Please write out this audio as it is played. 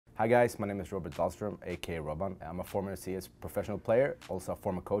Hi guys, my name is Dahlstrom, aka RobbaN. I'm a former CS professional player, also a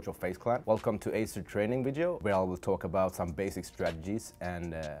former coach of FaZe clan. Welcome to Acer training video, where I will talk about some basic strategies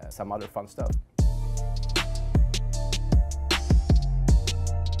and some other fun stuff.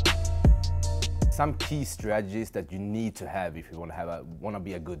 Some key strategies that you need to have if you want to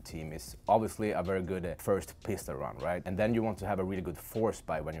be a good team is obviously a very good first pistol round, right? And then you want to have a really good force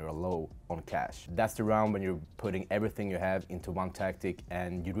buy when you're low on cash. That's the round when you're putting everything you have into one tactic,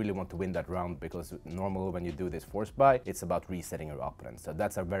 and you really want to win that round, because normally when you do this force buy, it's about resetting your opponent. So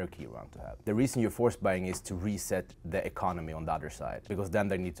that's a very key round to have. The reason you're force buying is to reset the economy on the other side, because then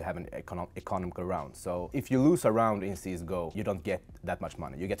they need to have an economical round. So if you lose a round in CSGO, you don't get that much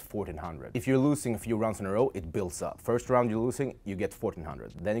money. You get 1400. If you're losing a few rounds in a row, it builds up. First round you're losing, you get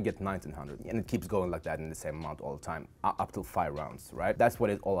 1400, then you get 1900, and it keeps going like that in the same amount all the time, up till 5 rounds, right? That's what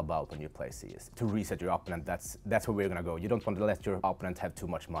it's all about when you play CS. To reset your opponent, that's where we're gonna go. You don't want to let your opponent have too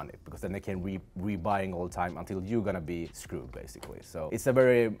much money, because then they can rebuying all the time until you're gonna be screwed, basically. So it's a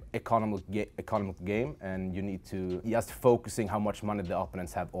very economical game, and you need to just focusing how much money the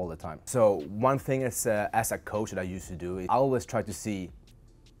opponents have all the time. So one thing is, as a coach that I used to do, is I always try to see,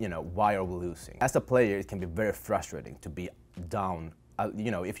 why are we losing? As a player, it can be very frustrating to be down.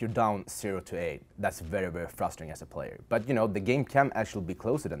 If you're down 0-8, that's very, very frustrating as a player. But the game can actually be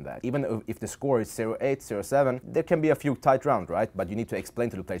closer than that. Even if the score is 0-8, 0-7, there can be a few tight rounds, right? But you need to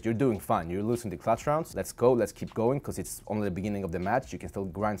explain to the players, you're doing fine. You're losing the clutch rounds. Let's go, let's keep going, because it's only the beginning of the match. You can still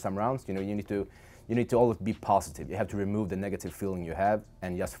grind some rounds. You need to always be positive. You have to remove the negative feeling you have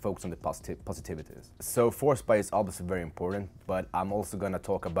and just focus on the positivities. So force buy is obviously very important, but I'm also gonna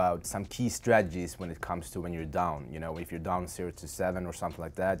talk about some key strategies when it comes to when you're down. If you're down 0-7 or something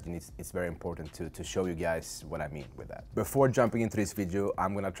like that, it's very important to show you guys what I mean with that. Before jumping into this video,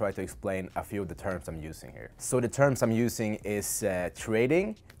 I'm gonna try to explain a few of the terms I'm using here. So the terms I'm using is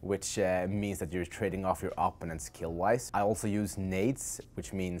trading, which means that you're trading off your opponent's kill-wise. I also use nades,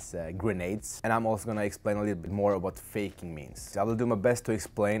 which means grenades, and I'm also going to explain a little bit more of what faking means. I will do my best to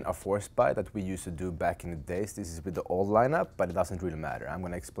explain a force buy that we used to do back in the days. This is with the old lineup, but it doesn't really matter. I'm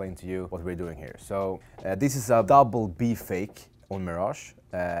going to explain to you what we're doing here. So this is a double B fake on Mirage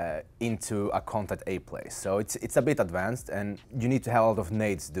into a contact A play. So it's a bit advanced, and you need to have a lot of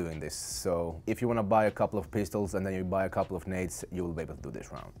nades doing this. So if you want to buy a couple of pistols and then you buy a couple of nades, you will be able to do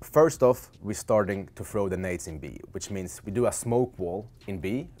this round. First off, we're starting to throw the nades in B, which means we do a smoke wall in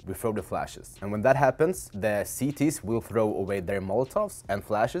B, we throw the flashes. And when that happens, the CTs will throw away their molotovs and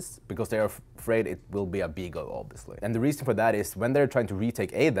flashes, because they are afraid it will be a B go, obviously. And the reason for that is when they're trying to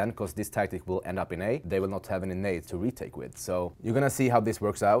retake A then, because this tactic will end up in A, they will not have any nades to retake with. So you're gonna see how this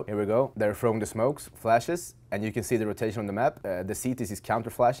works out. Here we go. They're throwing the smokes, flashes, and you can see the rotation on the map. The CTs is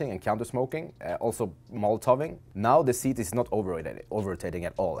counter-flashing and counter-smoking, also molotoving. Now the CT is not over-rotating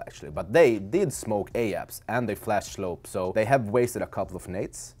at all, actually, but they did smoke A-apps and they flashed slope, so they have wasted a couple of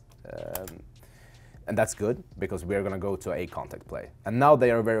nades. And that's good, because we're gonna go to a contact play. And now they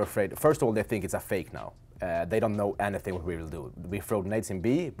are very afraid. First of all, they think it's a fake now. They don't know anything what we will do. We threw nades in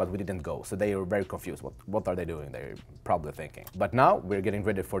B, but we didn't go. So they are very confused. What are they doing? They're probably thinking. But now we're getting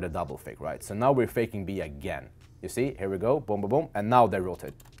ready for the double fake, right? So now we're faking B again. You see, here we go, boom, boom, boom. And now they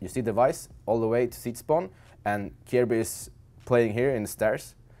rotate. You see the device all the way to seat spawn, and Kirby is playing here in the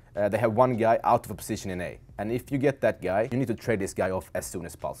stairs. They have one guy out of a position in A. And if you get that guy, you need to trade this guy off as soon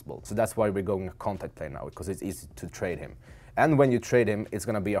as possible. So that's why we're going a contact play now, because it's easy to trade him. And when you trade him, it's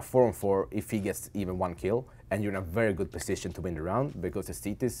going to be a 4-on-4 if he gets even 1 kill, and you're in a very good position to win the round, because the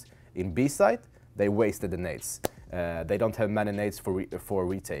CTs in B side, they wasted the nades. They don't have many nades for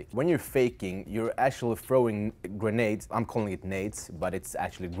retake. When you're faking, you're actually throwing grenades. I'm calling it nades, but it's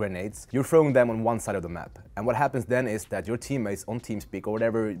actually grenades. You're throwing them on one side of the map. And what happens then is that your teammates on TeamSpeak or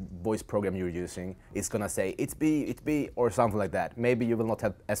whatever voice program you're using is gonna say, it's B, or something like that. Maybe you will not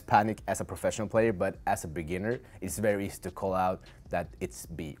have as panic as a professional player, but as a beginner, it's very easy to call out that it's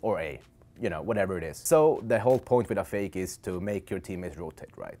B or A. Whatever it is. So the whole point with a fake is to make your teammates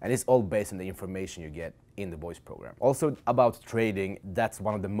rotate, right? And it's all based on the information you get in the voice program. Also about trading, that's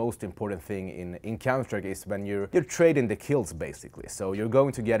one of the most important thing in Counter-Strike is when you're trading the kills, basically. So you're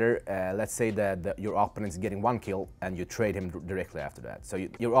going together, let's say that your opponent's getting 1 kill and you trade him directly after that. So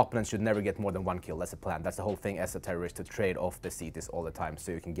your opponent should never get more than 1 kill. That's the plan. That's the whole thing as a terrorist, to trade off the CTs all the time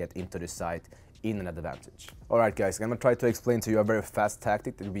so you can get into the site in an advantage. Alright guys, I'm gonna try to explain to you a very fast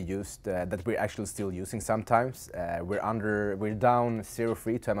tactic that we used, that we're actually still using sometimes. We're down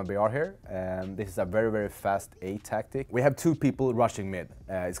 0-3 to MLBR here, and this is a very, very fast A tactic. We have 2 people rushing mid.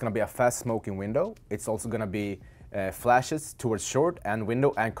 It's gonna be a fast smoking window. It's also gonna be flashes towards short and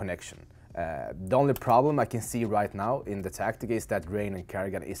window and connection. The only problem I can see right now in the tactic is that Rain and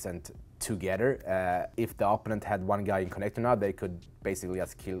Karrigan isn't together. If the opponent had one guy in connector now, they could basically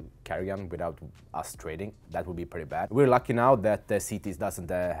just kill Karrigan without us trading. That would be pretty bad. We're lucky now that the CTs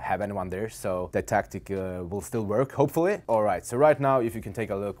doesn't have anyone there, so the tactic will still work, hopefully. All right, so right now, if you can take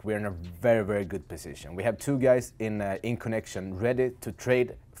a look, we're in a very, very good position. We have two guys in connection ready to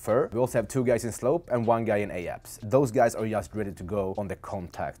trade fur. We also have two guys in slope and one guy in AAPS. Those guys are just ready to go on the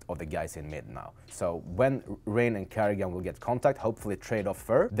contact of the guys in mid now. So when Rain and Karrigan will get contact, hopefully trade off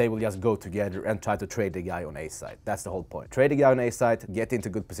fur, they will just go together and try to trade the guy on A side. That's the whole point. Trade the guy on A side, get into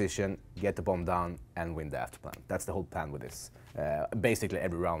good position, get the bomb down, and win the afterplan. That's the whole plan with this. Basically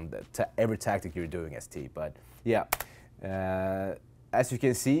every round, every tactic you're doing ST. But yeah, as you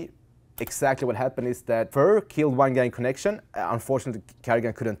can see, exactly what happened is that fur killed one guy in connection. Unfortunately,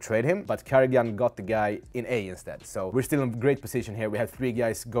 Karrigan couldn't trade him, but Karrigan got the guy in A instead. So we're still in great position here. We have three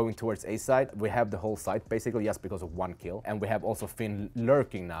guys going towards A side. We have the whole site basically just because of one kill. And we have also Finn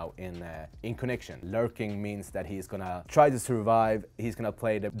lurking now in connection. Lurking means that he's gonna try to survive. He's gonna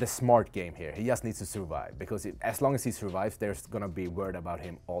play the smart game here. He just needs to survive because as long as he survives, there's gonna be word about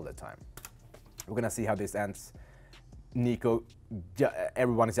him all the time. We're gonna see how this ends. Nico,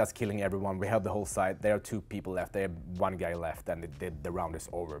 everyone is just killing everyone. We have the whole side. There are two people left. They have one guy left and the round is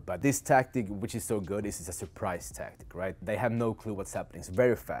over. But this tactic, which is so good, is a surprise tactic, right? They have no clue what's happening. It's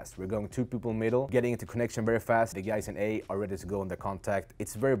very fast. We're going two people middle, getting into connection very fast. The guys in A are ready to go on the contact.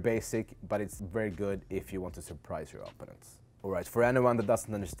 It's very basic, but it's very good if you want to surprise your opponents. Alright, for anyone that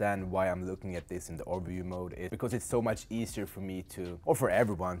doesn't understand why I'm looking at this in the overview mode, it's because it's so much easier for me to, or for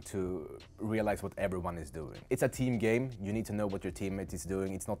everyone to realize what everyone is doing. It's a team game, you need to know what your teammate is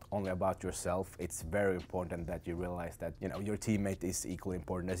doing. It's not only about yourself, it's very important that you realize that, you know, your teammate is equally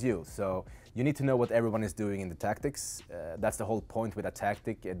important as you. So you need to know what everyone is doing in the tactics. That's the whole point with a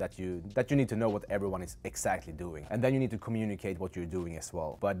tactic, that you need to know what everyone is exactly doing. And then you need to communicate what you're doing as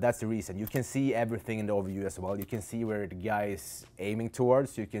well. But that's the reason. You can see everything in the overview as well. You can see where the guy is aiming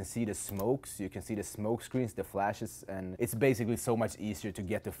towards. You can see the smokes, you can see the smoke screens, the flashes, and it's basically so much easier to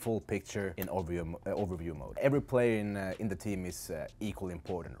get the full picture in overview mode. Every player in the team is equally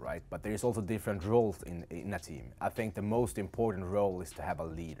important, right? But there is also different roles in a team. I think the most important role is to have a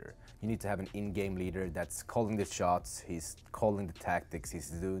leader. You need to have an in-game leader that's calling the shots, he's calling the tactics, he's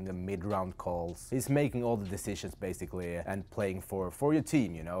doing the mid-round calls, he's making all the decisions basically and playing for your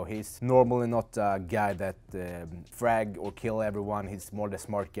team, you know. He's normally not a guy that frag or kill everyone. He's more the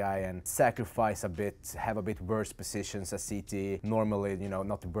smart guy and sacrifice a bit, have a bit worse positions as CT. Normally, you know,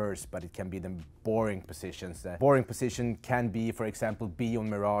 not worse, but it can be the boring positions. Boring position can be, for example, B on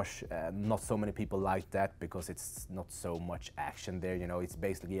Mirage. Not so many people like that because it's not so much action there, you know. It's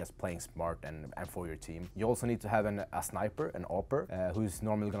basically just playing smart and for your team. You also need to have a sniper, an AWPer, who's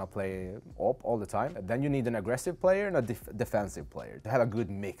normally gonna play AWP all the time. Then you need an aggressive player and a defensive player to have a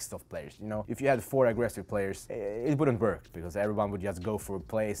good mix of players. You know, if you had 4 aggressive players, it wouldn't work because everyone would just go for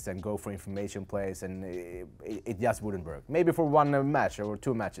plays and go for information plays, and it just wouldn't work. Maybe for one match or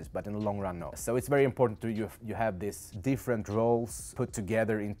 2 matches, but in the long run, no. So it's very important to you have these different roles put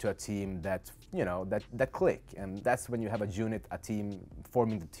together into a team that, you know, that click, and that's when you have a unit, a team,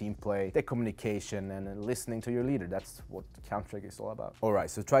 forming the team play, the communication, and listening to your leader. That's what Counter-Strike is all about. All right,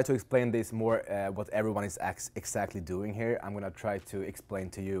 so try to explain this more, what everyone is exactly doing here. I'm gonna try to explain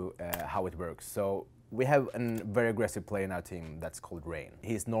to you how it works. So we have a very aggressive player in our team that's called Rain.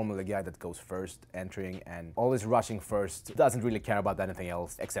 He's normally a guy that goes first, entering, and always rushing first. Doesn't really care about anything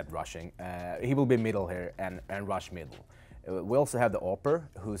else except rushing. He will be middle here and rush middle. We also have the AWPer,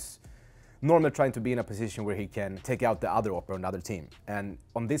 who's normally trying to be in a position where he can take out the other AWPer on the other team. And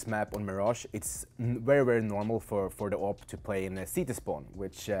on this map, on Mirage, it's very, very normal for the AWP to play in a CT spawn,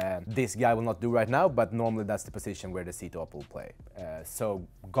 which this guy will not do right now, but normally that's the position where the CT AWP will play. So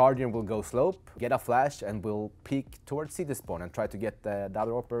Guardian will go slope, get a flash, and will peek towards CT spawn and try to get the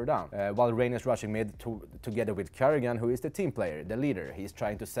other AWPer down. While Rain is rushing mid together with Karrigan, who is the team player, the leader. He's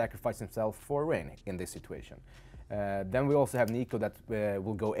trying to sacrifice himself for Rain in this situation. Then we also have Nico that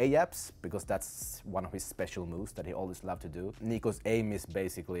will go AAPS, because that's one of his special moves that he always loved to do. Nico's aim is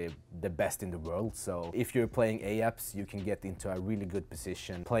basically the best in the world, so if you're playing AAPS, you can get into a really good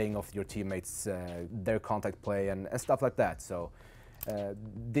position, playing off your teammates, their contact play and stuff like that. So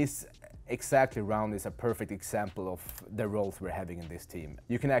This exactly round is a perfect example of the roles we're having in this team.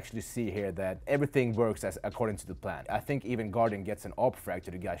 You can actually see here that everything works as according to the plan. I think even Guardian gets an op frag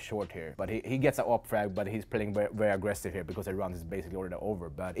to the guy short here, but he gets an op frag, but he's playing very aggressive here because the round is basically already over.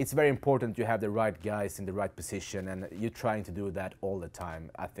 But it's very important you have the right guys in the right position, and you're trying to do that all the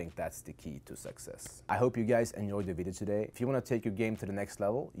time. I think that's the key to success. I hope you guys enjoyed the video today. If you want to take your game to the next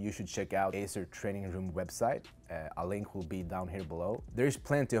level, you should check out Acer Training Room website. A link will be down here below. There's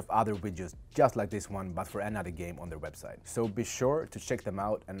plenty of other videos just like this one, but for another game on their website. So be sure to check them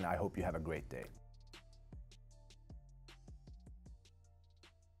out, and I hope you have a great day.